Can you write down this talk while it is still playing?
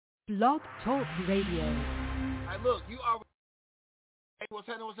Blog Talk Radio. Hey, look, you already. Hey, what's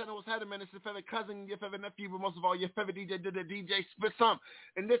happening, man? This is your favorite cousin, your favorite nephew, but most of all, your favorite DJ SpitSum.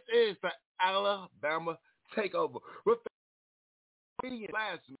 And this is the Alabama Takeover. With the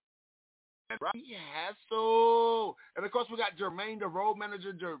last man, right? Hassle. And of course, we got Jermaine, the road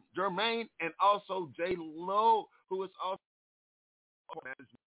manager, Jermaine, and also J Lo, who is also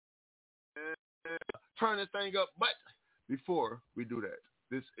turn this thing up. But before we do that,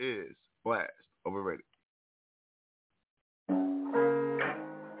 this is Blast Overrated.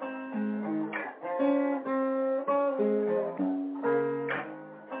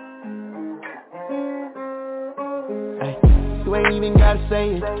 You ain't even gotta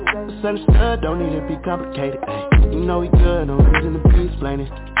say it. It's understood, don't need to be complicated. Ay, you know we good, no reason to be explaining.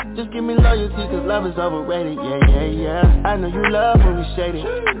 Just give me loyalty, cause love is overrated. Yeah. I know you love when we shaded.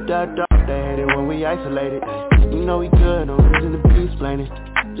 Duck, they hate it when we isolated. Ay, you know we good, no reason to be explaining.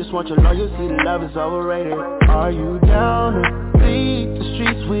 Just want your loyalty, love is overrated. Are you down to bleed the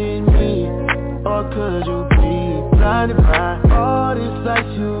streets with me? Or could you be blinded by all these sights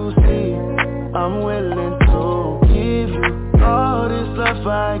you see? I'm willing to give you all this love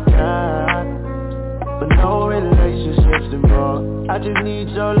I got, but no relationships involved. I just need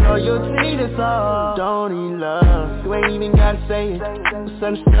your loyalty, that's all. Don't need love, you ain't even gotta say it. It's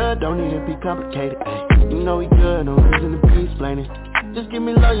understood, don't need to be complicated. Ay, you know we good, no reason to be explaining. Just give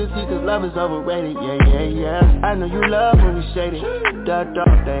me loyalty, cause love is overrated. Yeah. I know you love when we shaded. Duck,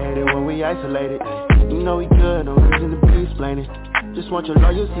 they hate it when we isolated. Ay, you know we good, no reason to be explaining. Just want your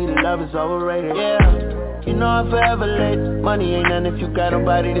loyalty, the love is overrated. Yeah, you know I'm forever late. Money ain't nothing if you got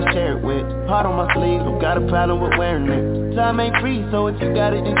nobody to share it with. Heart on my sleeve, don't got a problem with wearing it. Time ain't free, so if you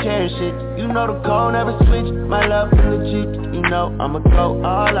got it, then cherish it. You know the code never switch, my love from the G. You know I'ma go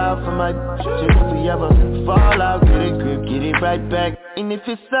all out for my shit. If we ever fall out, get a grip, get it right back. And if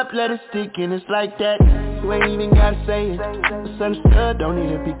it's up, let it stick, and it's like that. You ain't even gotta say it. It's understood, don't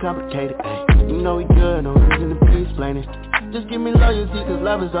need to be complicated. Ay, you know we good, no reason to be explaining. Just give me loyalty, cause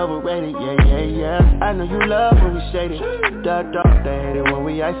love is overrated. Yeah. I know you love when we shaded. Duck, they hate it when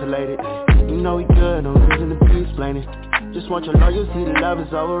we isolated. You know we good, no reason to be explaining. Just want your loyalty, the love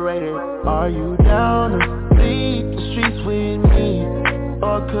is overrated. Are you down to bleed the streets with me?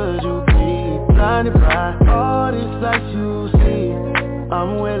 Or could you be blinded by all these sights you see?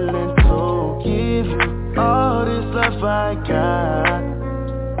 I'm willing to give you all this love I got,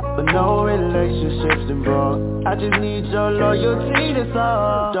 but no relationships involved. I just need your loyalty, that's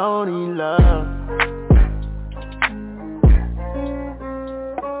all. Don't need love.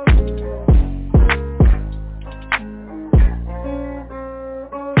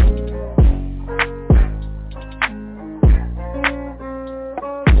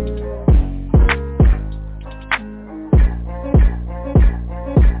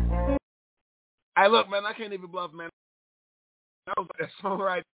 Hey, look, man, I can't even bluff, man. That was that song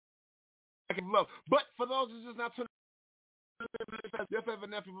right. I can bluff. But for those who's just not tuning in, your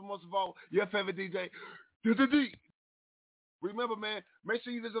favorite nephew, but most of all, your favorite DJ, remember, man, make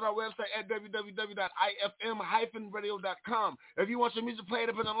sure you visit our website at www.ifm-radio.com. If you want your music played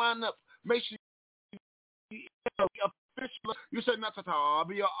up in the lineup, make sure you official. You said not to talk,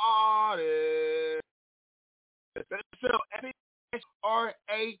 be your artist. That's SRAD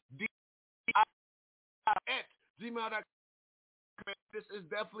at gmail.com. This is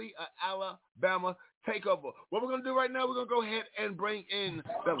definitely an Alabama takeover. What we're going to do right now, we're going to go ahead and bring in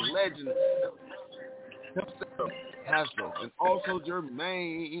the legend himself, Hassel, and also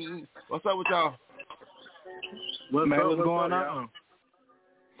Jermaine. What's up with y'all? What's going on?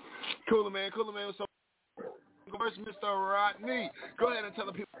 Cooler, man. So, first, Mr. Rodney, go ahead and tell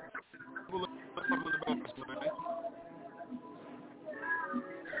the people something about this, man.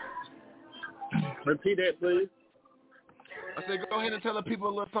 Repeat that, please. I said, go ahead and tell the people a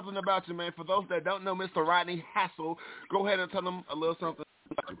little something about you, man. For those that don't know Mr. Rodney Hassel, go ahead and tell them a little something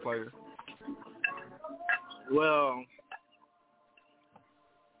about your player. Well,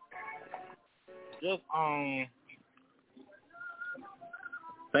 just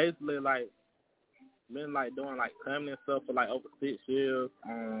basically like been like doing like comedy and stuff for like over 6 years.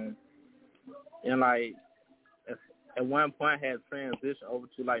 And like at one point I had transitioned over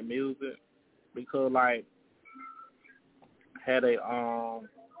to like music because like had a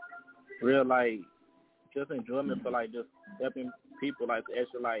real like just enjoyment for like just helping people like to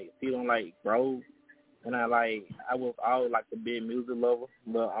actually like see them like grow. And I was always like a big music lover,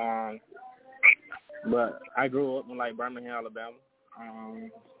 but I grew up in like Birmingham, Alabama.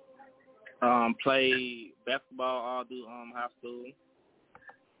 Played basketball all through high school.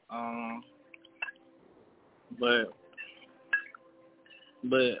 But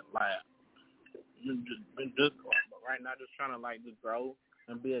But like, just right now, just trying to like just grow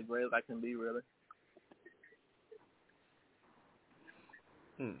and be as great as I can be, really.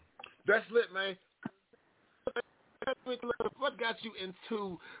 That's lit, man. What got you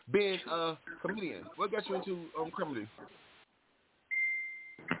into being a comedian? What got you into comedy?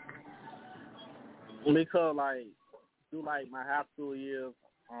 Because like through like my high school years,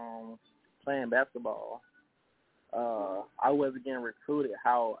 playing basketball, I wasn't getting recruited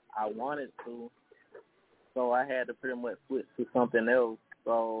how I wanted to, so I had to pretty much switch to something else.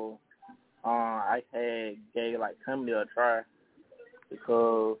 So I gave like comedy a try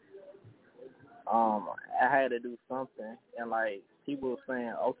because I had to do something, and like people were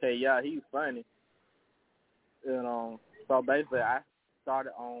saying, okay, yeah, he's funny, you know. So basically, I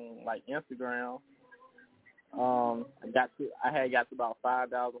started on like Instagram. I had got to about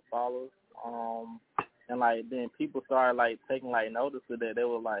 5,000 followers, and like then people started like taking like notice of that. They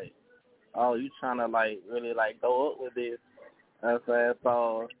were like, "Oh, you trying to like really like go up with this?"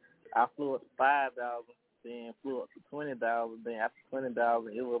 So I flew up to 5,000, then flew up to 20,000. Then after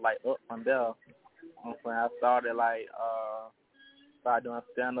 20,000, it was like up from there. I started like started doing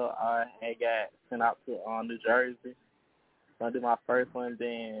stand up. I had got sent out to New Jersey. So I did my first one.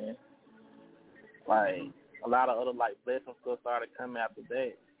 Then like a lot of other like blessings still started coming after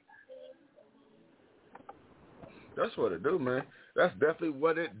that. That's what it do, man. That's definitely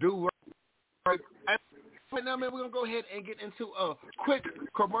what it do. Right now, man, we're gonna go ahead and get into a quick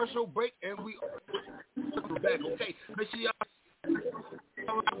commercial break, and we are back. Okay, make sure y'all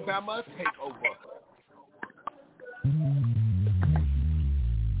Alabama Takeover.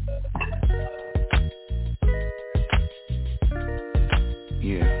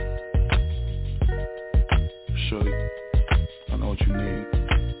 Yeah. Shorty, I know what you need.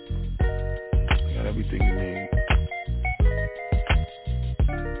 I got everything you need.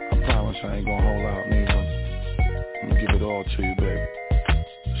 I promise I ain't gonna hold out neither. I'm gonna give it all to you, baby.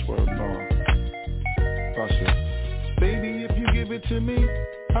 Swear to God. Bust it. Baby, if you give it to me,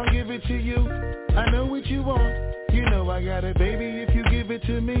 I'll give it to you. I know what you want. You know I got it, baby. If you give it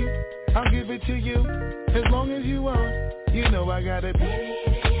to me, I'll give it to you. As long as you want. You know I got it. Baby,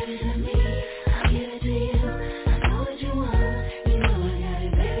 if you give it to me, I'll give it to you. I know what you want. You know I got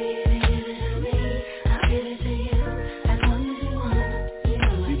it. Baby, if you give it to me, I'll give it to you. As long as you want. You know I got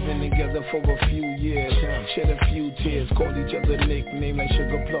it. We've been together for a few years, shed a few tears, called each other nicknames like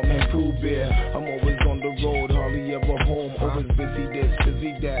Sugar Plum and Pooh Bear. I'm always on the road, hardly ever home. Always busy this,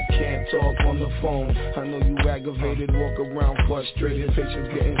 busy that, can't talk on the phone. I know you aggravated, walk around frustrated, patience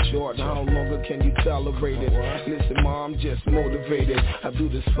getting short. How longer can you tolerate it? Listen, Mom, I'm just motivated. I do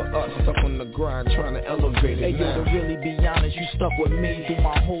this for us, stuck on the grind, trying to elevate it. Hey, yo, to really be honest, you stuck with me through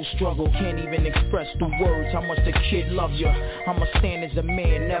my whole struggle. Can't even express through words how much the kid loves you. I'ma stand as a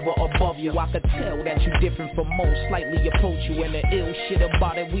man, never above you. I could tell that you different from most, slightly approach you. And the ill shit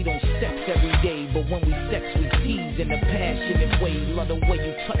about it, we don't sex every day, but when we sex, we tease in a passionate way. Love the way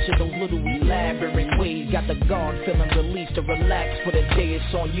you touch it, those little elaborate ways. Got the guard feeling released to relax for the day.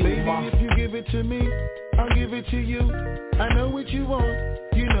 It's on you, baby, ma. If you give it to me, I'll give it to you. I know what you want.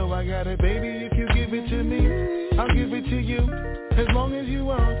 You know I got it, baby. If you give it to me, I'll give it to you. As long as you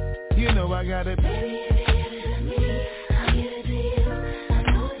want. You know I got it. Baby, if you give it to me, I'll give it to you. I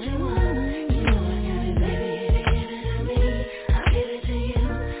know what you want. You know I got it. Baby, if you give it to me, I'll give it to you.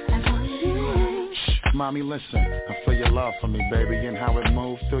 As long as you want. Mommy, listen, I feel your love for me, baby, and how it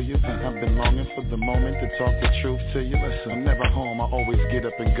moves through you. I've been longing for the moment to talk the truth to you. Listen, I'm never home, I always get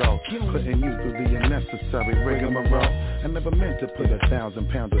up and go, putting you through the unnecessary rigmarole. I never meant to put 1,000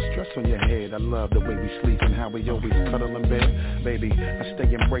 pounds of stress on your head. I love the way we sleep and how we always cuddle in bed. Baby, I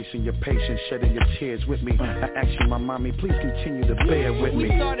stay embracing your patience, shedding your tears with me. I ask you, my mommy, please continue to bear with me.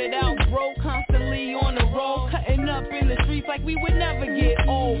 We started out broke, constantly on the road, cutting up in the streets like we would never get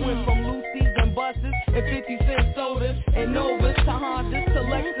old. Went from Lucy's and buses and 50-cent sodas and Novas to Hondas to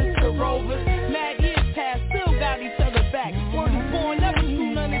Lexus to Rovers. Mad years past, still got each other back. Word is born, never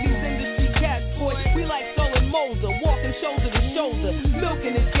seen none of these industry cats, boy. We like Stolen Moser, walking shoulder to shoulder,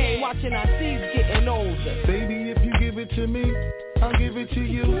 milking this game, watching our seeds getting older. Baby, if you give it to me, I'll give it to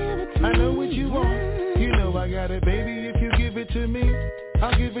you. I know what you want. You know I got it, baby. If you give it to me,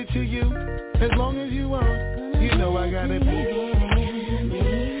 I'll give it to you. As long as you want. You know I got it, baby.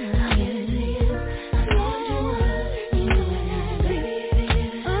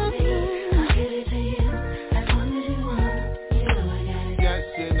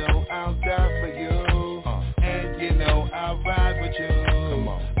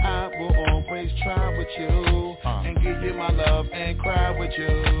 Try with you and give you my love and cry with you.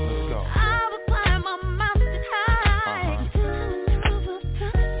 Let's go. I will climb a mountain high to the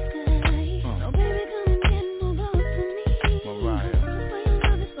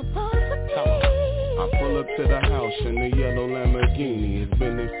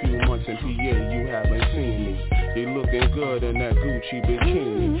Gucci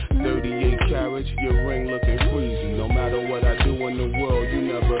bikini. 38 carats, your ring looking freezy. No matter what I do in the world, you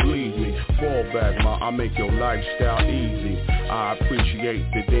never leave me. Fall back, ma, I make your lifestyle easy. I appreciate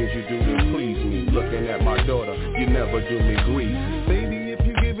the things you do to please me. Looking at my daughter, you never do me greasy. Baby, if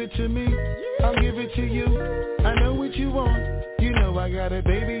you give it to me, I'll give it to you. I know what you want, you know I got it.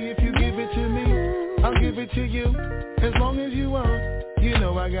 Baby, if you give it to me, I'll give it to you. As long as you want, you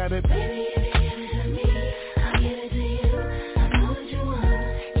know I got it. Baby, if you give it to me, I'll give it to you. I know what you want,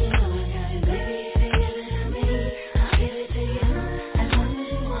 you know I got it. Baby, if you give it to me, I'll give it to you. As long as you want,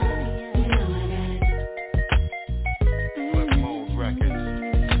 you know I got it. Flip Mode Records,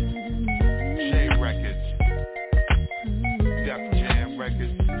 J Records, Def Jam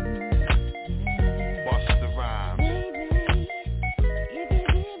Records, Busta Rhymes,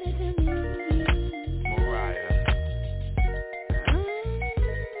 Mariah,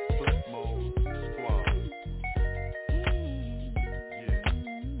 Flip Mode Squad. Yeah,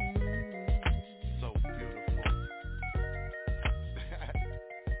 so beautiful.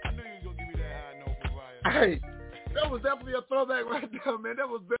 I knew you was gonna give me that high note, Mariah. Hey, that was definitely a throwback right there, man. That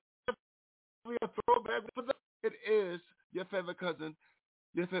was definitely a throwback. It is your favorite cousin,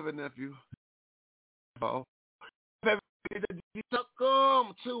 your favorite nephew. Oh,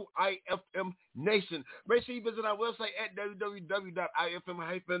 welcome to iFMNation. Make sure you visit our website at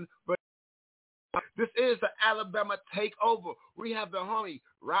www.ifm-. This is the Alabama Takeover. We have the homie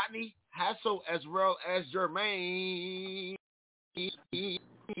Rodney Hassel as well as Jermaine. Yeah.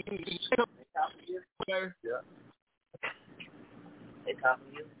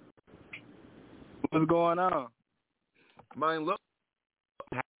 What's going on? Mine look.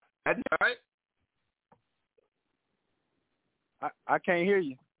 All right. I can't hear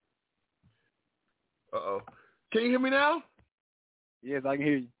you. Uh-oh. Can you hear me now? Yes, I can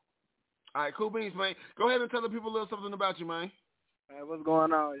hear you. All right, cool beans, man. Go ahead and tell the people a little something about you, man. What's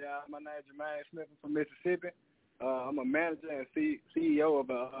going on, y'all? My name is Jermaine Smith. I'm from Mississippi. I'm a manager and CEO of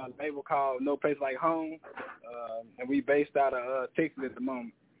a label called No Place Like Home, and we based out of Texas at the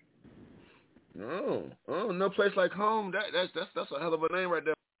moment. Oh, No Place Like Home. That's a hell of a name right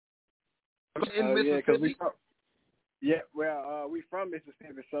there. In Mississippi. We from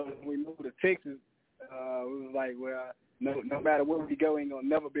Mississippi, so when we moved to Texas, we was like, well, no matter where we go, ain't gonna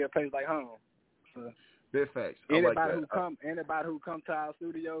never be a place like home. So big facts. Anybody who come to our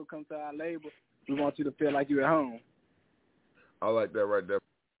studio, come to our label, we want you to feel like you're at home. I like that right there.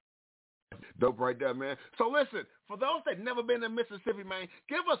 Dope right there, man. So listen, for those that never been to Mississippi, man,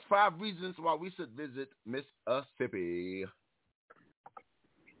 give us 5 reasons why we should visit Mississippi.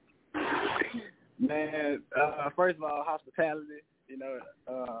 Man, first of all, hospitality. You know,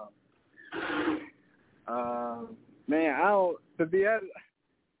 man, I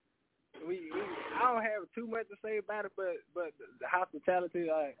don't have too much to say about it, but the hospitality,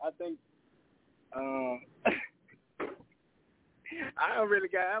 I think, I don't really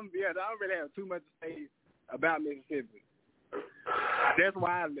have too much to say about Mississippi. That's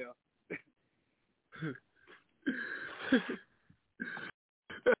why I left.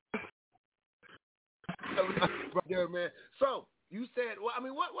 Right there, man. So you said, well, I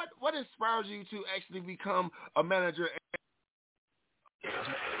mean, what inspires you to actually become a manager?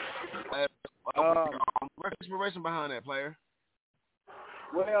 What's the inspiration behind that, player?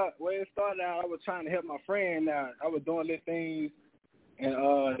 Well, it started out, I was trying to help my friend out. I was doing these things and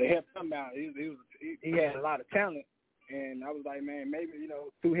to help him out. He had a lot of talent, and I was like, man, maybe,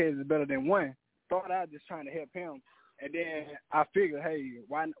 2 heads is better than one. Started out just trying to help him, and then I figured, hey,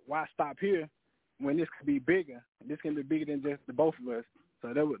 why stop here when this could be bigger? This can be bigger than just the both of us.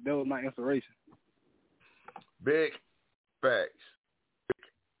 So that was my inspiration. Big facts.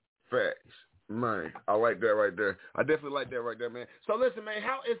 Man, I like that right there. I definitely like that right there, man. So listen, man,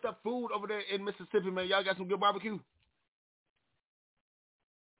 how is the food over there in Mississippi, man? Y'all got some good barbecue?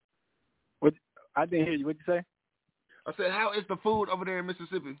 What? I didn't hear you. What'd you say? I said, how is the food over there in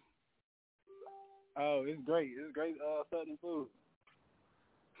Mississippi? Oh, it's great. It's great Southern food.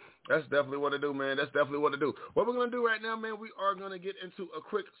 That's definitely what to do, man. That's definitely what to do. What we're going to do right now, man, we are going to get into a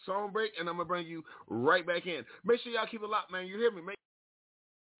quick song break, and I'm going to bring you right back in. Make sure y'all keep it locked, man. You hear me? Make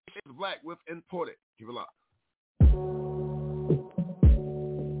sure Black with Imported. Keep it locked.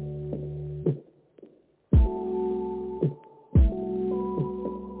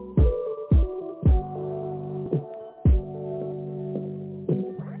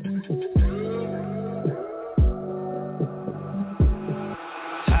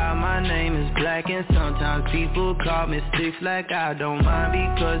 Black and sometimes people call me sticks like I don't mind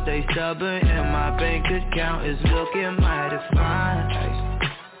because they stubborn and my bank account is looking mighty fine.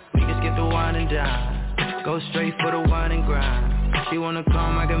 We can skip the wine and dine, go straight for the wine and grind. She wanna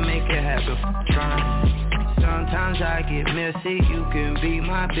come, I can make it happen, trying. Sometimes I get messy, you can be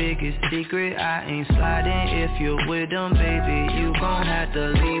my biggest secret. I ain't sliding if you're with them, baby, you gon' have to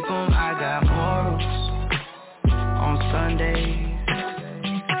leave them. I got morals on Sundays,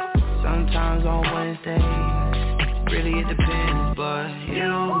 sometimes on Wednesdays. Really it depends, but you're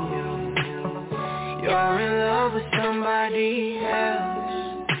in love with somebody else.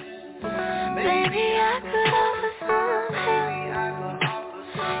 Baby, I could offer some help.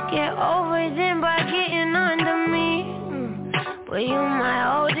 Get over them by getting under me. But you might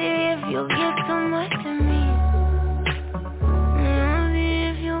hold it if you get too much of me. Only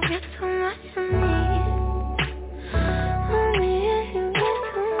if you get too much of me. Only if you get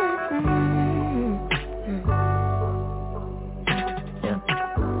too much of me.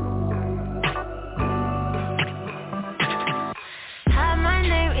 Hi, my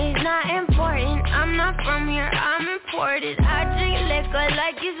name is not important. I'm not from here, I'm imported. I drink liquor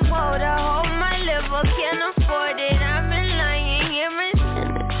like it's water. Hold my liver, can't afford it. I've been lying here and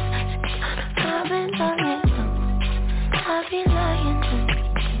sinning. I've been lying too. I've been lying too.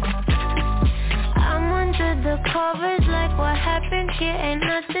 I'm under the covers like what happened here ain't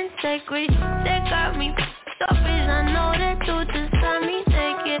nothing sacred. They got me selfish, I know that dude just got me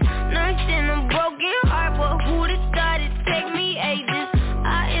naked. Nursing a broken heart, but who'd have thought it'd take me ages?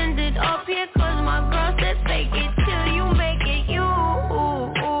 I ended up here cause my girl said fake it till you make it. You're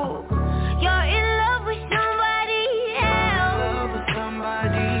in love with somebody else.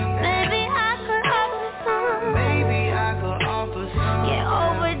 Maybe I could offer some. Get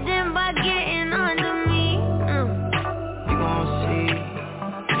over them by getting under me. You gon' see,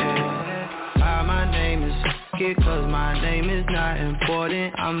 Hi, my name is Kid, cause my name is not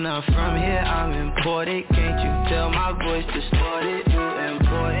important. I'm not from here, I'm imported. Can't you tell my voice distorted? You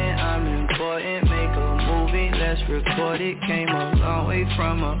important, I'm important. Make a movie, let's record it. Came a long way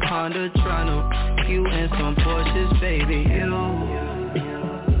from a Honda, tryna you and some Porsches, baby.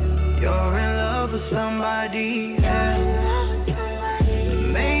 You're in love with somebody else.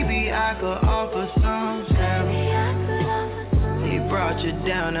 Maybe I could offer some help. He brought you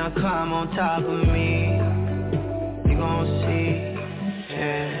down, now climb on top of me. You gon' see,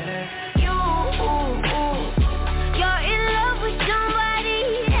 You're in love with somebody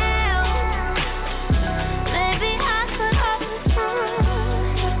else. Maybe I could offer some.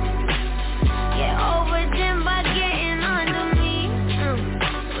 Get over them by getting under me.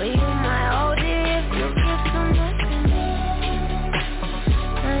 But you might hold it if you get too much of me.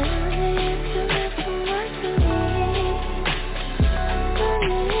 Only if you get too much of me.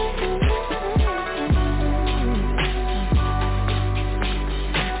 Only if you get too much of me.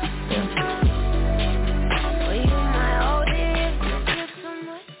 But you might hold it if you get too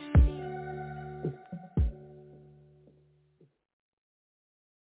much of me.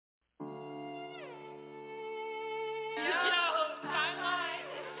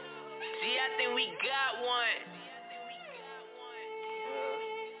 See, I think we got one.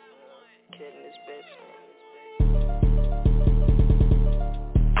 Kidding this bitch.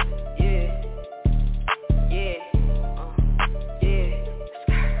 Yeah. Yeah.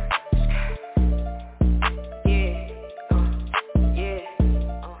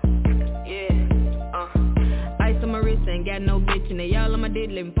 Ice on my wrist, ain't got no bitch in it. Y'all on my dick,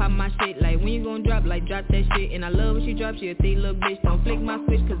 let me pop my shit. Like when you gon' drop, like drop that shit. And I love when she drops, she a thick little bitch. Don't flick my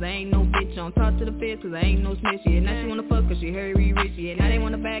switch, cause I ain't no bitch. Don't talk to the feds, cause I ain't no snitch. Yeah, now she wanna fuck, cause she heard we rich. Yeah, now they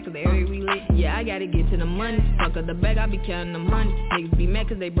wanna back, cause they heard we lit. Yeah, I gotta get to the money. Fuck up the bag, I be counting them honey. Niggas be mad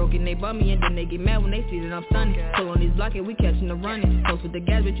cause they broke and they bought me. And then they get mad when they see that I'm stunning. Pull on this block and we catching the running. Post with the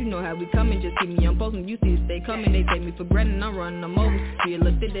gas, but you know how we coming. Just keep me on post when you see it stay coming. They take me for granted, I'm running them over. She a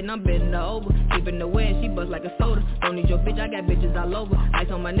little thick, then I'm bending her over. Keeping the way and she bust like a soda. Don't need your bitch, I got bitches all over.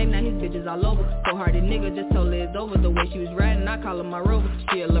 Ice on my neck, now his bitches all over. So hearted nigga, just told her it's over. The way she was riding, I call her my rover.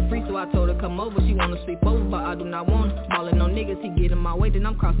 She a little free, so I told her come over. She wanna sleep over, but I do not want her. Ballin' on niggas, he get in my way, then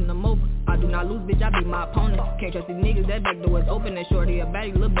I'm crossing them over. I do not lose, bitch, I be my opponent. Can't trust these niggas, that back door is open. And shorty a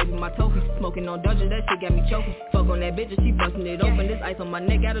baddie, little baby my token. Smoking on Dodgers, that shit got me choking. Fuck on that bitch and she bustin' it open. This ice on my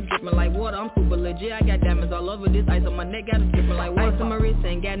neck got her drippin' like water. I'm super legit, I got diamonds all over. This ice on my neck got her drippin' like water. Ice on my wrist,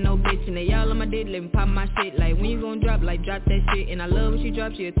 ain't got no bitch in it. Y'all on my dick, let me pop my shit. Like when you gon' drop, like drop that shit. And I love when she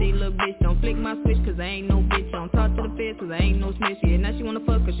drop, she a thick little bitch. Don't flick my switch, cause I ain't no bitch. Don't talk to the feds, cause I ain't no snitch. Yeah, now she wanna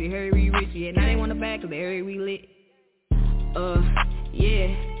fuck, cause she heard we rich. Yeah, now they wanna back, cause they heard we lit. Yeah,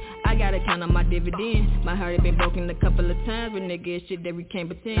 I gotta count on my dividends. My heart had been broken a couple of times, but nigga, it's shit that we can't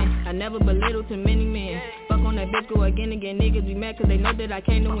pretend. I never belittle to many men. Fuck on that bitch, go again. Niggas be mad cause they know that I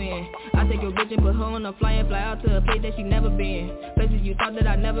came to win. I take your bitch and put her on a fly and fly out to a place that she never been. Places you thought that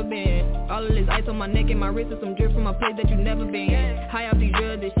I never been. All of this ice on my neck and my wrist is some drip from a place that you never been. High off these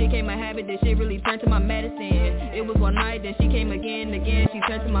drugs, this shit came a habit. This shit really turned to my medicine. It was one night, then she came again. She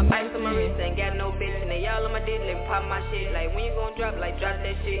turned to my ice on my wrist. Ain't got no bitch and they all on my dick. Let me pop my shit. Like when you gon' drop, like drop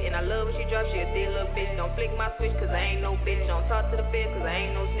that shit. And I love when she drop, she a dead little bitch. Don't flick my switch cause I ain't no bitch. Don't talk to the bitch cause I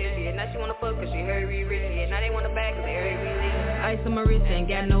ain't no snitch. Yeah, now she wanna fuck cause she heard we rich. Yeah, now they wanna back cause they heard we lit. Ice on my wrist, ain't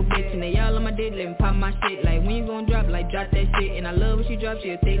got no bitch. And they all on my dick, let me pop my shit. Like when you gon' drop, like drop that shit. And I love when she drop, she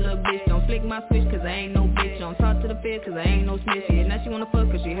a thick little bitch. Don't flick my switch cause I ain't no bitch. Don't talk to the bitch cause I ain't no snitch. Yeah, now she wanna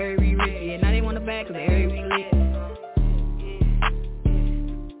fuck cause she heard we rich. Yeah, now they wanna back cause they heard we lit.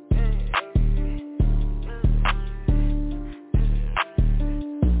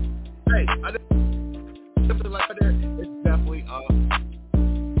 Hey, I definitely like that. It's definitely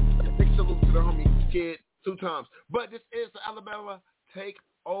big salute to the homie Kid 2 times. But this is the Alabama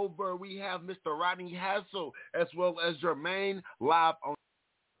Takeover. We have Mr. Rodney Hassel as well as Jermaine live on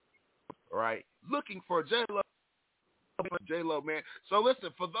right. Looking for J-Lo, man. So listen,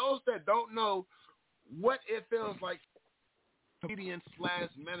 for those that don't know what it feels like comedian /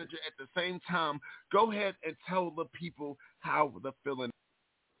 manager at the same time, go ahead and tell the people how the feeling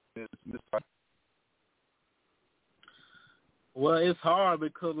is. Well, it's hard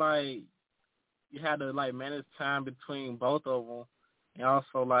because, like, you had to, like, manage time between both of them. And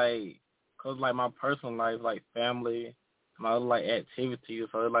also, like, because, like, my personal life, like, family, my other, like, activities,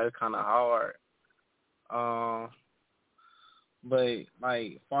 so it's, like, it's kind of hard. But,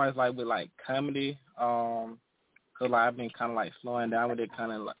 like, as far as, like, with, like, comedy, because, like, I've been kind of, like, slowing down with it,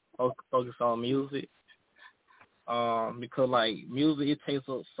 kind of, like, focus on music. Because, like, music, it takes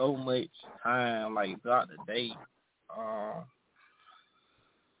up so much time, like, throughout the day.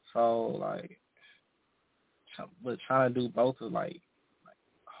 So, like, but trying to do both is, like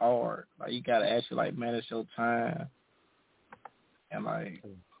hard. Like, you got to actually, like, manage your time and, like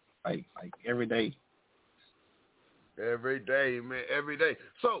every day. Every day, man, every day.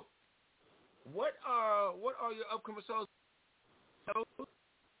 So, what are your upcoming shows?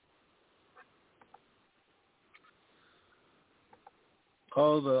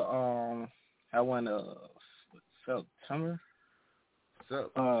 I went September.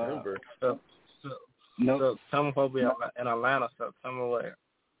 Nope. September will be in Atlanta, September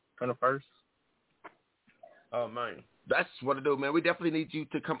 21st. Oh, man. That's what to do, man. We definitely need you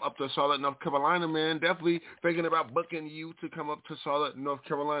to come up to Charlotte, North Carolina, man. Definitely thinking about booking you to come up to Charlotte, North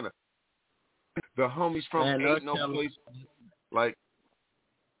Carolina. The homies from Ain't No Place. Like,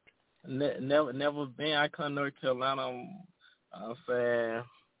 never been. I come to North Carolina. I'm saying,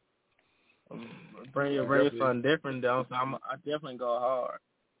 bring something different down. So I definitely go hard.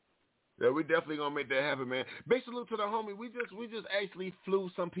 Yeah, we definitely gonna make that happen, man. Big salute to the homie. We just actually flew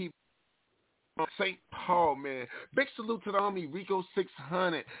some people from St. Paul, man. Big salute to the homie Rico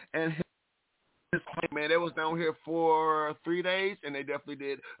 600 and his man. They was down here for 3 days, and they definitely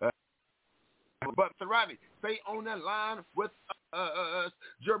did. But Rodney, stay on that line with us.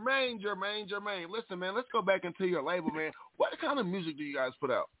 Jermaine. Listen, man, let's go back into your label, man. What kind of music do you guys put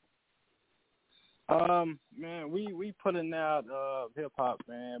out? Man, we putting out hip hop,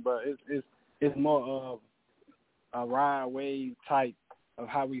 man, but it's more of a ride wave type of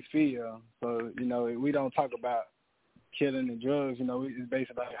how we feel. So, you know, we don't talk about killing and drugs, you know, it's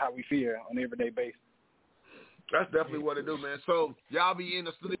based on how we feel on an everyday basis. That's definitely what it do, man. So y'all be in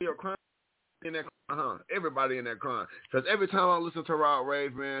the studio crying, in that everybody in that crying. Because every time I listen to Rod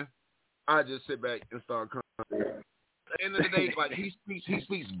Rave, man, I just sit back and start crying. At the end of the day, like, he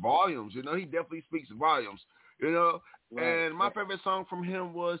speaks volumes, you know. He definitely speaks volumes, you know. Right. And my favorite song from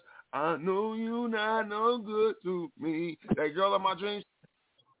him was "I Know You Not No Good to Me." That Girl of My Dreams.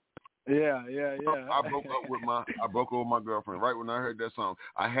 Yeah. I broke up with my girlfriend right when I heard that song.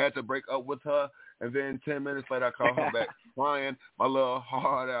 I had to break up with her, and then 10 minutes later, I called her back crying my little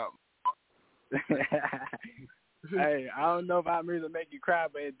heart out. Hey, I don't know if our music make you cry,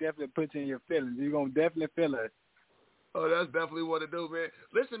 but it definitely puts you in your feelings. You're gonna definitely feel it. Oh, that's definitely what it do, man.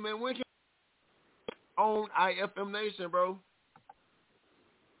 Listen, man, when can you own iFMNation, bro?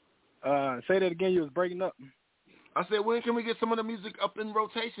 Say that again. You was breaking up. I said, when can we get some of the music up in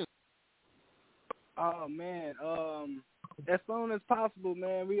rotation? Oh man, as soon as possible,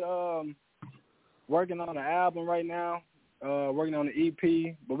 man. We working on an album right now. Working on the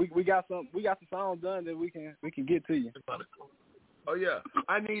EP, but we got some songs done that we can get to you. Oh, yeah.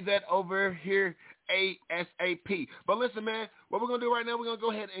 I need that over here ASAP. But listen, man, what we're going to do right now, we're going to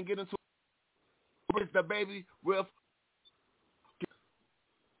go ahead and get into the baby with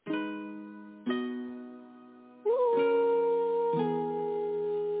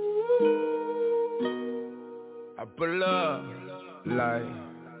I pull up like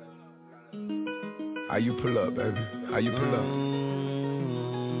how you pull up, baby? How you pull up?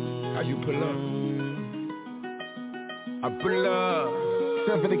 How you pull up? I pull up.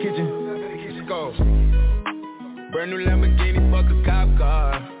 Step in the kitchen. Let's go. Brand new Lamborghini, fuck a cop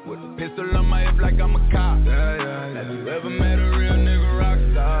car. With a pistol on my hip like I'm a cop. Have you ever met a real nigga rock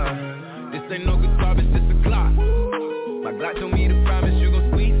star? This ain't no guitar, bitch, this a Glock. My Glock told me to promise you gon'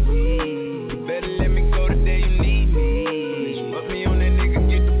 squeeze me. You better let me go the day you need me. Put me on that nigga,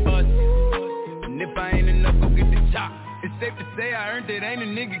 get the bus. And if I ain't enough, go get the chop. It's safe to say I earned it, ain't a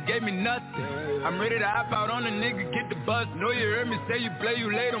nigga gave me nothing. I'm ready to hop out on a nigga, get the bus. Know you heard me say you play,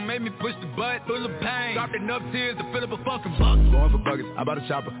 you late, don't make me push the butt. Full of pain, dropped enough tears to fill up a fucking buck. Going for buckets, I bought a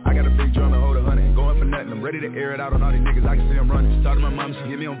chopper. I got a big drum to hold 100. Ain't going for nothing, I'm ready to air it out on all these niggas. I can see them running. She talked to my mom, she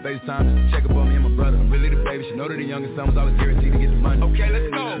hit me on FaceTime just to check up on me and my brother. I'm really the baby, she know that the youngest son was always guaranteed to get the money. Okay, let's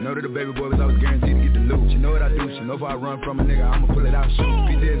go. She know that the baby boy was always guaranteed to get the loot. She know what I do, she know if I run from a nigga, I'ma pull it out,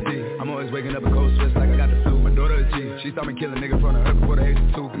 shoot. PTSD, I'm always waking up in cold sweats like I got the flu. My daughter is G, she saw me kill a nigga in front of her before the age of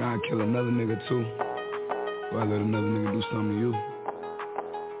 2. And I'd kill another nigga too. Why let another nigga do something to you?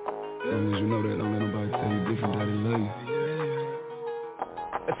 As long as you know that, don't let nobody tell you different, daddy love you.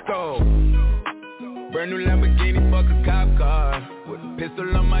 Let's go. Brand new Lamborghini, fuck a cop car. With a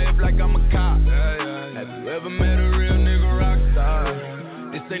pistol on my hip like I'm a cop. Have you ever met a real nigga rock star?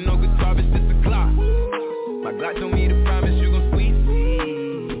 This ain't no guitar, bitch, this a Glock. My Glock told me to promise you gon' squeeze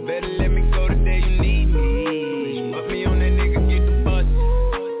me. You better let me go the day you need me. Put me on that nigga, get the bus.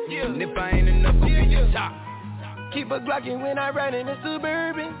 And if I ain't enough, go get your chop. Keep a Glockin' when I ride in the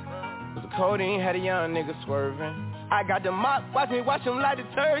Suburban. Cause the codeine had a young nigga swerving. I got the mop, watch me wash him like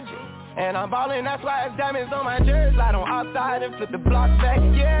detergent. And I'm ballin', that's why it's diamonds on my jersey. Slide on outside and flip the block back,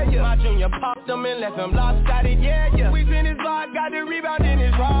 yeah, yeah. My junior popped them and left him lopsided, yeah, yeah. We in his block, got the rebound in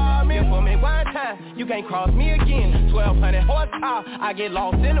his ramen. For me one time, you can't cross me again. 1200 horsepower, I get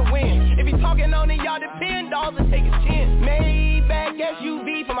lost in the wind. If he talking on it, y'all depend, dogs will take his chin. Maybach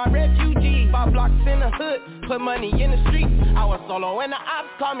SUV for my refugee. 5 blocks in the hood, put money in the street. I was solo and the ops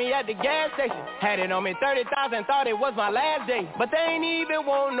called me at the gas station. Had it on me 30,000, thought it was my last day. But they ain't even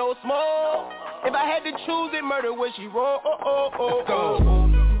want no smoke. If I had to choose it, murder would she roll? Let's go.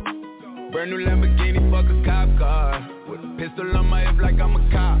 Brand new Lamborghini, fuck a cop car. With a pistol on my hip like I'm a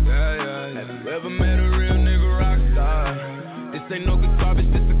cop. Have you ever met a real nigga rock star? This ain't no guitar, bitch,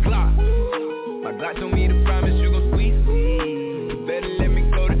 this a Glock. My Glock told me to promise you gon' squeeze me. You better let me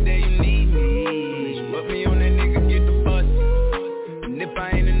go the day you need me. Put me on that nigga, get the bus. And if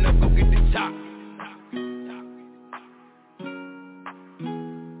I ain't enough, go get the chop.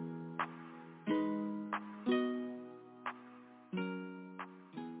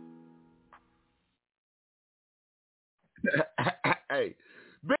 Hey,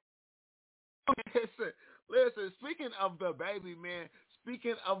 listen, speaking of the baby, man,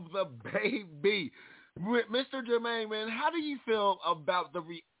 Mr. Jermaine, man, how do you feel about the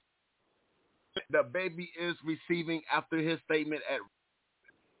baby is receiving after his statement at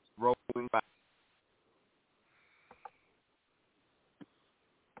Rolling Loud?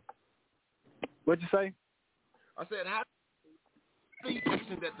 What'd you say? I said, how do you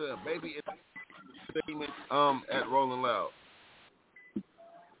think that the baby is statement at Rolling Loud?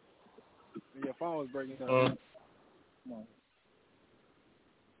 Your phone was breaking up. Come on.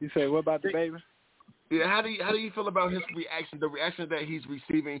 You say what about the baby? Yeah, how do you feel about his reaction? The reaction that he's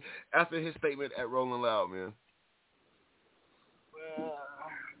receiving after his statement at Rolling Loud, man. Well,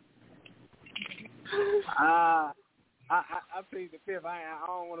 I plead the fifth. I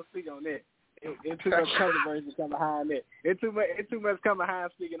don't want to speak on that. It's too much controversy come behind that. It's too much come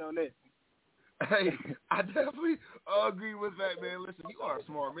behind speaking on that. Hey, I definitely agree with that, man. Listen, you are a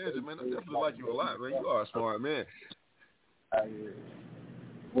smart man, man. I definitely like you a lot, man. You are a smart man.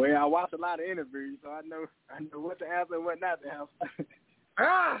 Well, I watch a lot of interviews, so I know what to answer and what not to answer.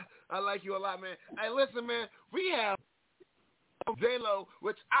 I like you a lot, man. Hey, listen, man. We have J-Lo,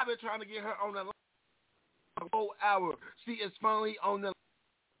 which I've been trying to get her on the whole hour. She is finally on the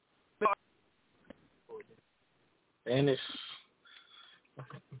Finish.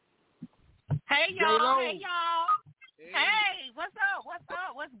 Hey y'all, J-Lo. hey y'all. Hey, what's up? What's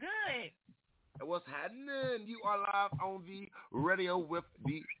good? What's happening? You are live on the radio with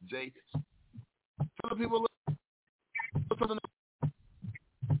DJ. Tell the people.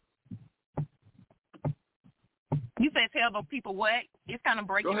 You said tell the people what? It's kind of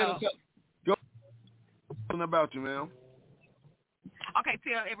breaking up. Go ahead about you, ma'am. Okay,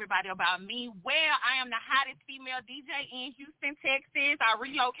 tell everybody about me. Well, I am the hottest female DJ in Houston, Texas. I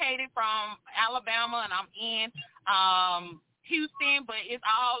relocated from Alabama, and I'm in Houston, but it's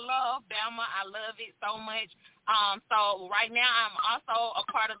all love, Bama. I love it so much. So right now I'm also a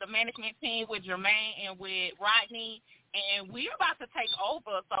part of the management team with Jermaine and with Rodney, and we're about to take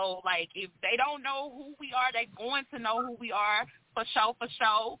over. So, like, if they don't know who we are, they're going to know who we are for sure, for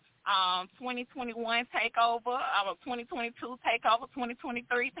sure. 2021 takeover, 2022 takeover,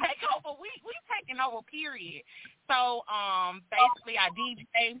 2023 takeover. We taking over, period. So basically I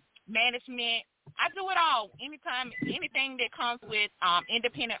DJ, management, I do it all. Anything that comes with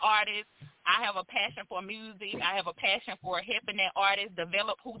independent artists. I have a passion for music. I have a passion for helping that artist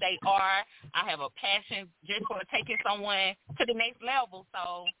develop who they are. I have a passion just for taking someone to the next level.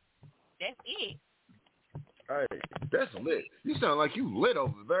 So that's it. Hey, that's lit. You sound like you lit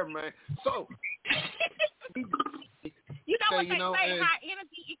over there, man. So, you know what they say, high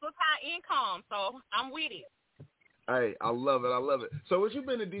energy equals high income. So I'm with it. Hey, I love it. So, what you've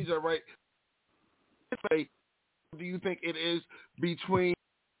been a DJ, right? Do you think it is between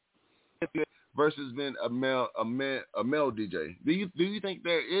versus being a male DJ? Do you think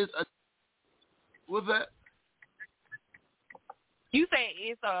there is a what's that? You say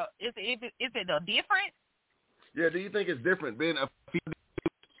is it a difference? Yeah, do you think it's different being a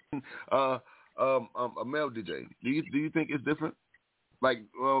female, a male DJ? Do you think it's different? Like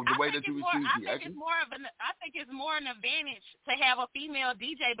the way that you receive the action? I think it's more an advantage to have a female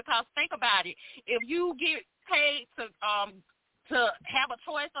DJ because think about it. If you get paid to have a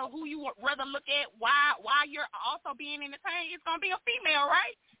choice of who you would rather look at while you're also being entertained, it's gonna be a female,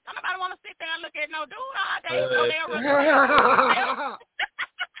 right? Nobody want to sit there and look at no dude all day. So they'll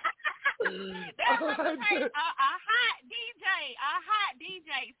a hot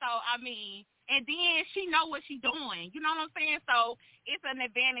DJ. So I mean, and then she know what she's doing. You know what I'm saying? So it's an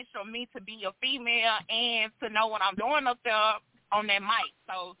advantage for me to be a female and to know what I'm doing up there on that mic.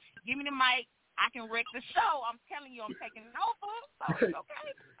 So give me the mic. I can wreck the show. I'm telling you, I'm taking it over. So it's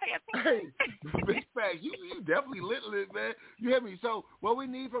okay. Pay attention. Hey, big facts. You definitely lit, man. You hear me? So what we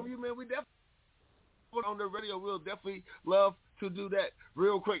need from you, man, we definitely on the radio. We'll definitely love to do that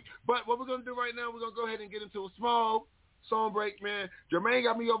real quick. But what we're gonna do right now, we're gonna go ahead and get into a small song break, man. Jermaine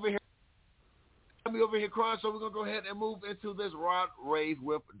got me over here crying, so we're gonna go ahead and move into this Rod Rave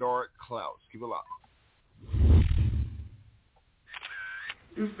with Dark Clouds. Keep it locked.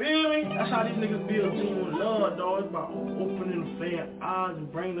 You feel me? That's how these niggas build genuine love, dog. It's about opening the fan eyes and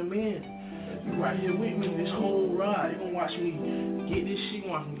bringing them in. You right here with me this whole ride. You gonna watch me get this shit. You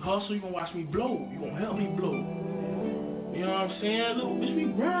gonna watch me hustle. You gonna watch me blow. You gonna help me blow. You know what I'm saying? Look, bitch, we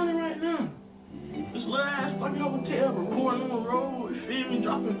grinding right now. This little ass fucking hotel, recording on the road, you feel me?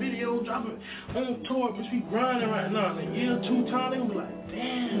 Dropping videos, dropping on tour, bitch, we grinding right now. In a year, 2 times, they gonna be like,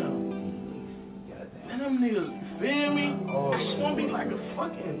 damn. Man, them niggas, you feel me? I just wanna be like a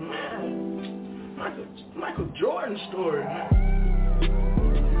fucking, man, Michael Jordan story, man. You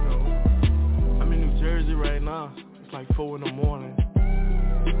know, I'm in New Jersey right now. It's like 4 in the morning.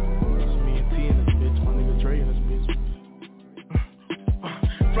 It's me and T in this bitch, my nigga Dre in this bitch.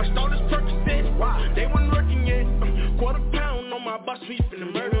 Flushed all this Percocet, wow, they wasn't working yet. Quarter pound on my bus, we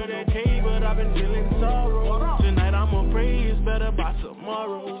finna murder that K, but I've been feeling sorrow. Tonight I'ma pray it's better by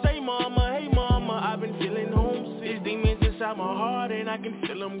tomorrow. Say mama, hey mama, I've been feeling homesick. These demons inside my heart and I can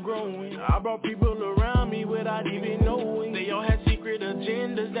feel them growing. I brought people around me without even knowing. They all had secret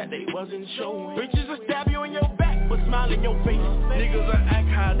agendas that they wasn't showing. Bitches will stab you in your back, but smile in your face. Niggas will act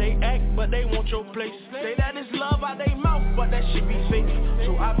how they act, but they want your place. Say that it's love out they mouth, but that shit be fake.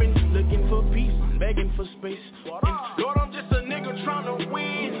 So I've been looking for peace, begging for space. And Lord, I'm just a nigga trying to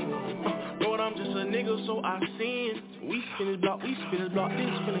win. Lord, I'm just a nigga, so I sin. We spin his block, this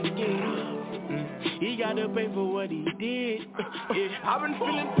spin again. He gotta pay for what he did. Yeah, I've been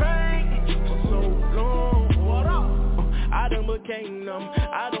feeling pain for so long. What up? I done became numb.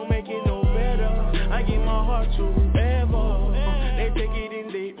 I don't make it no better. I give my heart to whoever. They take it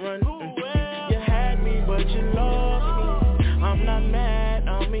and they run. You had me, but you lost me. I'm not mad,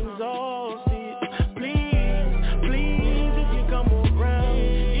 I'm exhausted. Please, if you come around,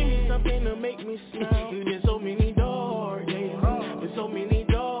 give me something to make me smile. There's been so many dark days, been so many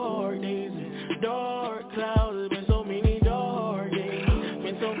dark days, dark clouds. There's been so many dark days,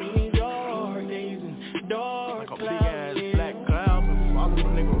 been so many dark days and dark clouds. Like a big ass black cloud, been following a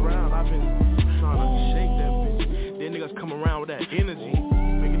nigga around. I've been trying to shake that bitch. Then niggas come around with that energy,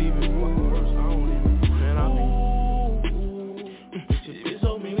 make it even fucking worse. I don't even, man, I think. Been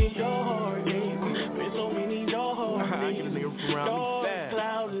so many dark days, been so many dark Dark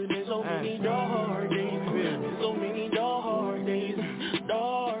clouds, there's so many dark days. There's so many dark days.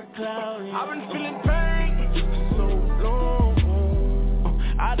 Dark clouds. I've been feeling pain so long.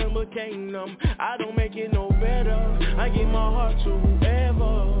 I done became numb. I don't make it no better. I give my heart to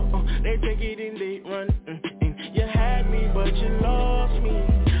whoever. They take it and they run. You had me, but you lost me.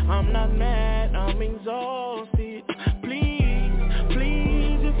 I'm not mad, I'm exhausted. Please,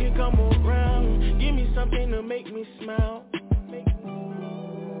 please, if you come around, give me something to make me smile.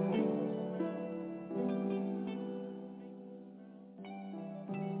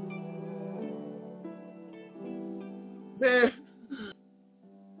 Man.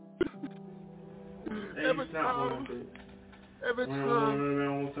 Every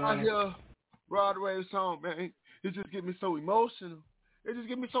time I hear Broadway's song, man, it just get me so emotional. It just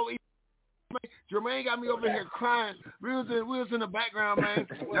get me so Jermaine got me over here crying. We was in the background, man.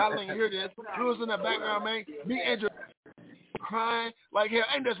 Y'all ain't hear this. We was in the background, man. Me and Jermaine crying like hell.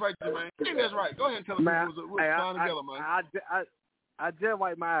 Ain't that right, Jermaine? Ain't that right? Go ahead and tell them we was crying together, man. I just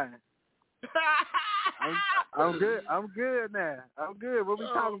wiped my eyes. I'm good. I'm good now. I'm good. What we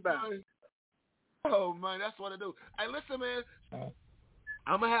talking about? Man. Oh, man, that's what I do. Hey, listen, man.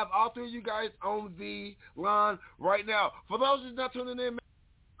 I'm going to have all three of you guys on the line right now. For those who's not tuning in, man,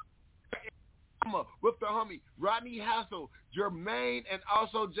 with the homie Rodney Hassel, Jermaine, and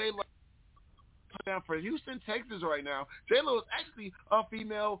also J-Lo down for Houston, Texas right now. J-Lo is actually a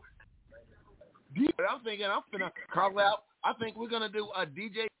female DJ. I'm thinking I'm going to call out. I think we're going to do a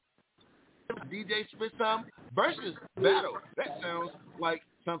DJ SpitSum versus battle. That sounds like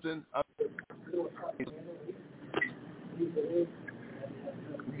something.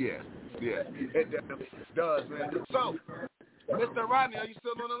 Yes, it does, man. So, Mr. Rodney, are you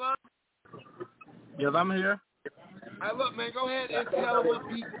still on the line? Yes, I'm here. Hey, look, man, go ahead and tell the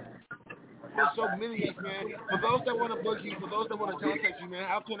people. There's so many, man. For those that want to book you, for those that want to contact you, man,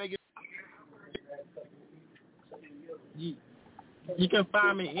 how can they get? You can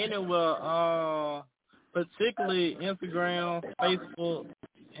find me anywhere, particularly Instagram, Facebook,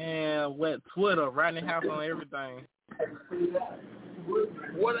 and Twitter. Rodney House on everything.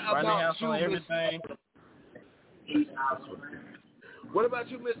 What about you, on everything. What about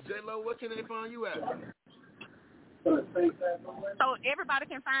you, Miss J-Lo? What can they find you at? So everybody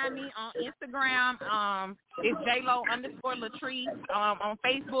can find me on Instagram. It's JLo_Latrice. On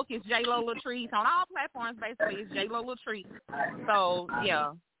Facebook, it's JLo Latrice. On all platforms, basically, it's JLo Latrice. So,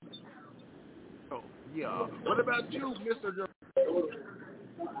 yeah. Oh, yeah. What about you, Mr.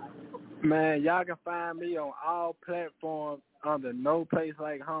 Man, y'all can find me on all platforms under No Place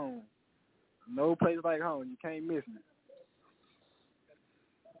Like Home. No Place Like Home. You can't miss me.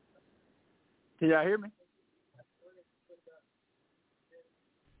 Can y'all hear me?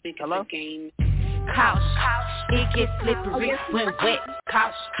 Hello? Couch, it gets slippery when wet.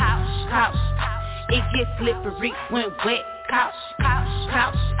 Couch, it gets slippery when wet. Couch,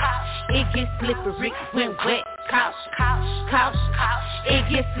 it gets slippery when wet. Couch, it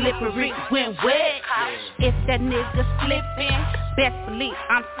gets slippery when wet. If that nigga slipping, best believe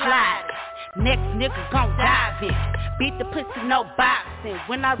I'm sliding. Next nigga gon' dive in. Beat the pussy, no boxing.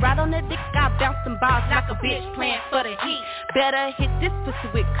 When I ride on the dick, I bounce some balls like a bitch playing for the heat. Better hit this pussy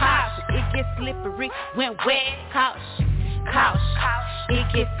with caution. It gets slippery when wet. Caution. It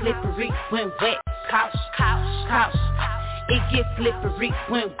gets slippery when wet. Caution. It gets slippery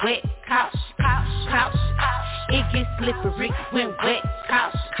when wet. Caution. It gets slippery when wet.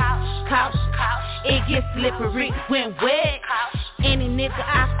 Caution. It gets slippery when wet. Any nigga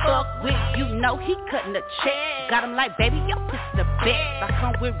I fuck with, you know he cutting a check. Got him like, baby, your pussy the best. I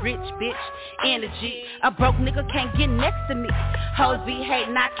come with rich bitch energy. A broke nigga can't get next to me. Hoes be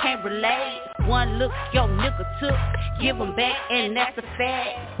hating, I can't relate. One look, your nigga took, give him back, and that's a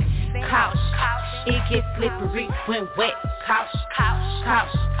fact. Caution, it gets slippery when wet. Caution,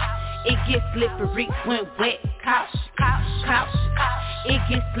 it gets slippery when wet. Caution, it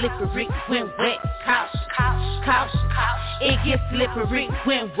gets slippery when wet. Caution, it gets slippery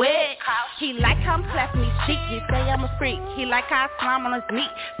when wet. He like how I'm slapping his cheek. He say I'm a freak. He like how I climb on his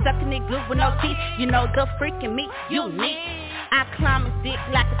meat. Sucking it good with no teeth. You know the freaking meat unique. I climb his dick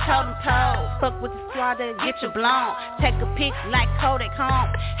like a totem toe. Fuck with the squad that get you blown. Take a pic like Kodak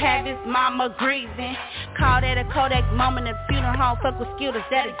home. Have his mama grieving. Call that a Kodak moment at funeral home. Fuck with scooters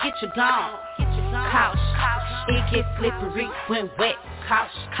that'll get you gone. Caution, it gets slippery when wet.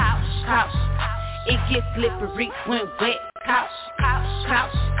 Caution, it gets slippery when wet. Caution,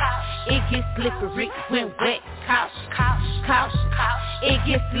 it gets slippery when wet. Caution, it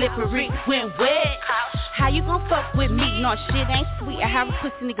gets slippery when wet. How you gon' fuck with me? No, shit ain't sweet. I have a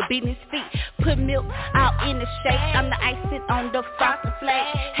pussy nigga beating his feet. put milk out in the shake. I'm the ice sit on the frosted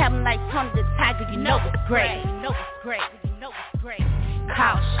flake. Have 'em like Tony the Tiger, you know it's great.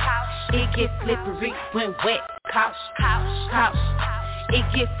 Couch, it gets slippery when wet. Couch, it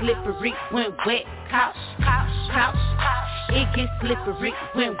gets slippery when wet. Couch, it gets slippery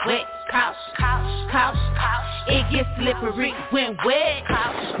when wet. Couch, it gets slippery when wet.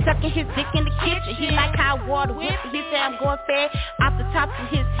 Sucking his dick in the kitchen, he like hot water whip. He say I'm going fast off the top of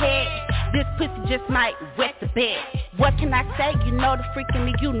his head. This pussy just might wet the bed. What can I say? You know the freaking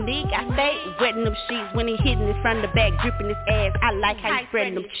me unique. I stay wetting them sheets when he hitting it from the back, dripping his ass. I like how you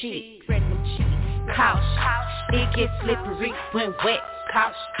spreading them cheeks. Couch, it gets slippery when wet.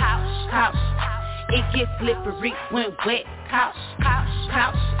 Couch, it gets slippery when wet. Couch,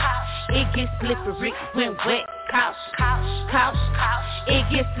 it gets slippery when wet. Couch, it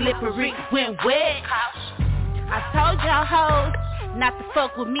gets slippery when wet. I told y'all hoes not to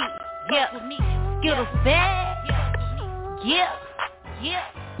fuck with me. Yeah, Skittles bad. Yeah.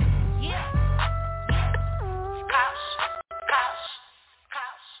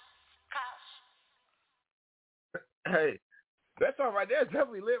 Hey, that song right there is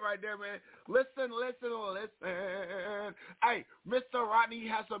definitely lit right there, man. Listen. Hey, Mr. Rodney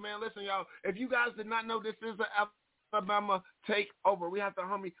Hassel, man, listen, y'all. If you guys did not know, this is the Alabama Takeover. We have the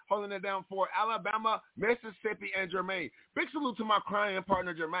homie holding it down for Alabama, Mississippi, and Jermaine. Big salute to my crying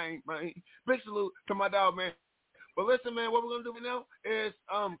partner, Jermaine, man. Big salute to my dog, man. But listen, man, what we're going to do now is,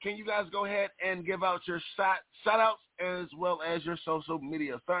 can you guys go ahead and give out your shout-outs as well as your social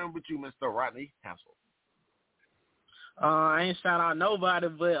media? Starting with you, Mr. Rodney Hassel. I ain't shout out nobody,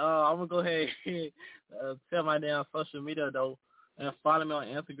 but I'm going to go ahead and tell my damn social media, though. And follow me on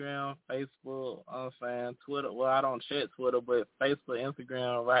Instagram, Facebook, Twitter. Well, I don't check Twitter, but Facebook,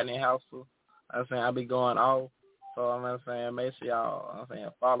 Instagram, Rodney Hassel. I'll be going off. So, make sure y'all,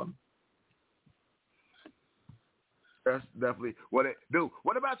 follow me. That's definitely what it do.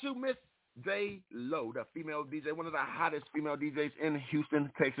 What about you, Miss J. Lo, the female DJ, one of the hottest female DJs in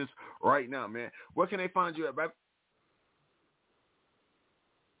Houston, Texas right now, man? Where can they find you at, baby?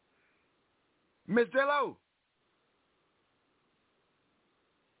 Miss J. Lo.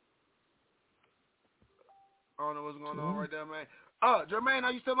 I don't know what's going on right there, man. Jermaine,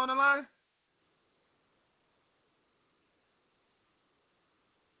 are you still on the line?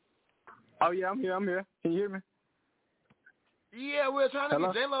 Oh, yeah, I'm here. Can you hear me? Yeah, we're trying to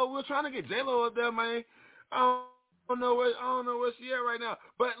get J-Lo. We're trying to get J-Lo up there, man. I don't know where she at right now.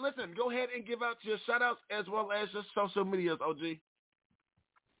 But listen, go ahead and give out your shout-outs as well as your social medias, OG.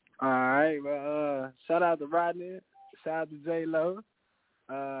 All right. Well, shout out to Rodney. Shout out to J-Lo.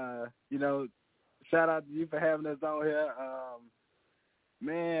 Shout out to you for having us on here.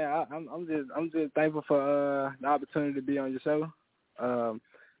 Man, I'm just thankful for the opportunity to be on your show.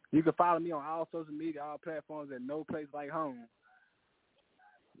 You can follow me on all social media, all platforms at No Place Like Home.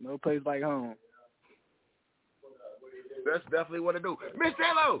 No Place Like Home. That's definitely what I do. Miss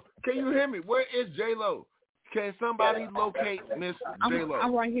J-Lo, can you hear me? Where is J-Lo? Can somebody locate Miss J-Lo?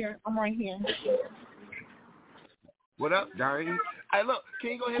 I'm right here. What up, Diane? Hey, look,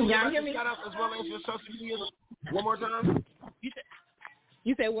 can you go ahead and give us a shout-out as well as your social media one more time?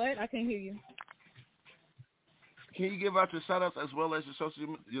 You said what? I can't hear you. Can you give out your shout-outs as well as your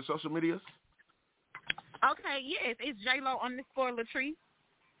social medias? Okay, yes. It's JLo_Latrice.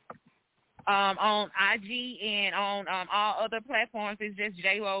 On IG and on all other platforms, it's just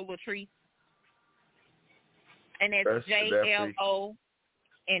JLo Latrice. And that's JLO,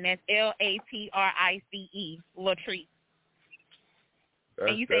 and that's LATRICE, Latrice.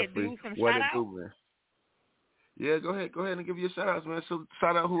 And you said do some shout-outs? Yeah, go ahead and give your shout-outs, man. So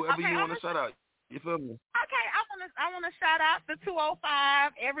shout out whoever you want to shout out. You feel me? Okay, I want to shout out the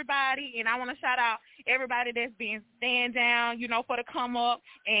 205, everybody, and I want to shout out everybody that's been stand down, for the come up,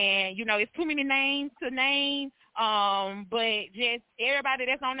 and it's too many names to name, but just everybody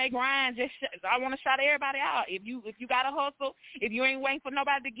that's on their grind. I want to shout everybody out. If you got to hustle, if you ain't waiting for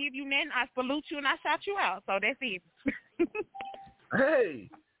nobody to give you nothing, I salute you and I shout you out. So that's it. Hey.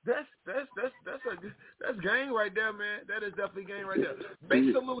 That's gang right there, man. That is definitely gang right there.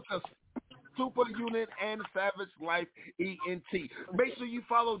 Big salute to Super Unit and Savage Life ENT. Make sure you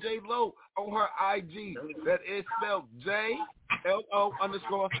follow J Lo on her IG. That is spelled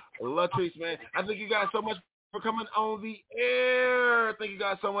JLO_Latrice, man. I thank you guys so much for coming on the air. Thank you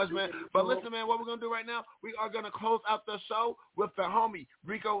guys so much, man. But listen, man, what we're going to do right now, we are going to close out the show with the homie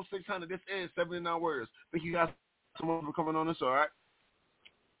Rico 600. This is 79 Words. Thank you guys so much for coming on the show, all right?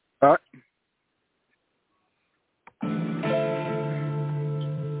 All right.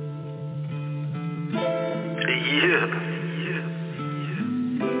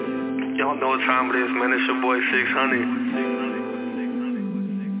 Y'all know what time it is, man. It's your boy 600.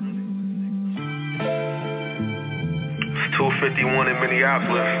 It's 2:51 in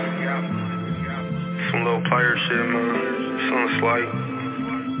Minneapolis. Some little player shit, man. Something slight.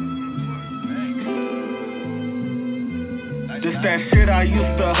 This that shit I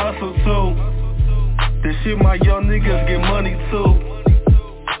used to hustle to. This shit my young niggas get money to.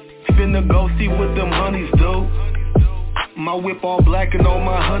 Finna go see what them honeys do. My whip all black and all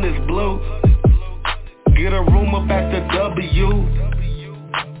my hunters blue. Get a room up at the W.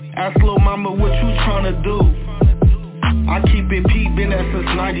 Ask lil' mama what you tryna do. I keep it P, been that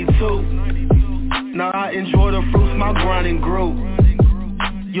since 92. Now I enjoy the fruits my grinding grew.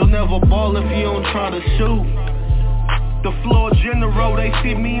 You'll never ball if you don't try to shoot. The floor general, they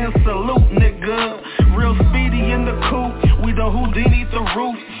see me and salute, nigga. Real speedy in the coupe, we the Houdini the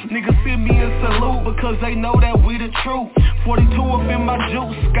roof. Niggas see me and salute because they know that we the truth. 42 up in my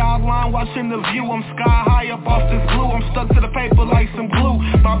juice, skyline watching the view. I'm sky high up off this blue, I'm stuck to the paper like some glue.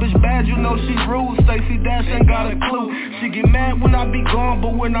 My bitch bad, you know she rude, Stacey Dash ain't got a clue. She get mad when I be gone,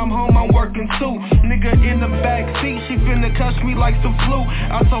 but when I'm home I'm working too. Nigga in the back seat, she finna catch me like some flu.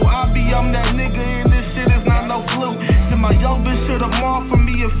 I told Abby I'm that nigga and this shit is not no flu. My young bitch should've marked for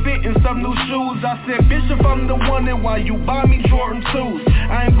me a fit in some new shoes. I said, bitch, if I'm the one, then why you buy me Jordan 2s?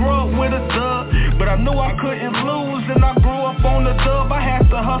 I ain't grew up with a dub, but I knew I couldn't lose. And I grew up on the dub, I had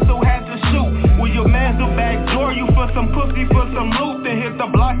to hustle, had to shoot. When your man's the back door, you for some pussy, for some loot. Then hit the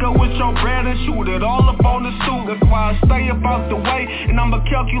blocker with your bread and shoot it all up on the suit. That's why I stay about the way, and I'ma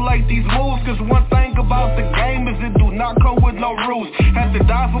calculate these moves. Cause one thing about the game is it do not come with no rules. Had to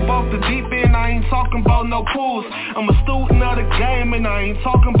dive above the deep end, I ain't talking about no pools. I'm a student of the game and I ain't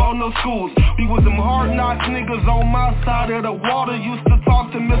talking about no schools. We was them hard knocks niggas on my side of the water. Used to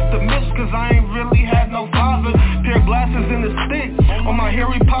talk to Mr. Mitch cause I ain't really had no father. Pair of glasses and a stick on my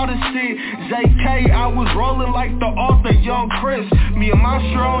Harry Potter shit. JK, I was rolling like the author, young Chris. Me and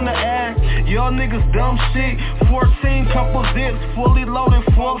Monster on the ad, y'all niggas dumb shit. 14 couple zips, fully loaded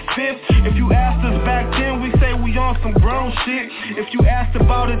 4/5. If you asked us back then, we say we on some grown shit. If you asked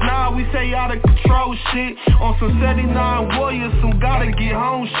about it now, we say out of control shit. On some 79 warriors, some gotta get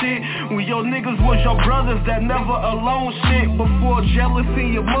home shit. When your niggas was your brothers that never alone shit. Before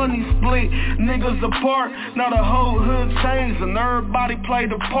jealousy and money split niggas apart. Now the whole hood changed and everybody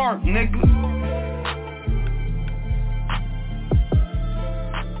played a part, nigga.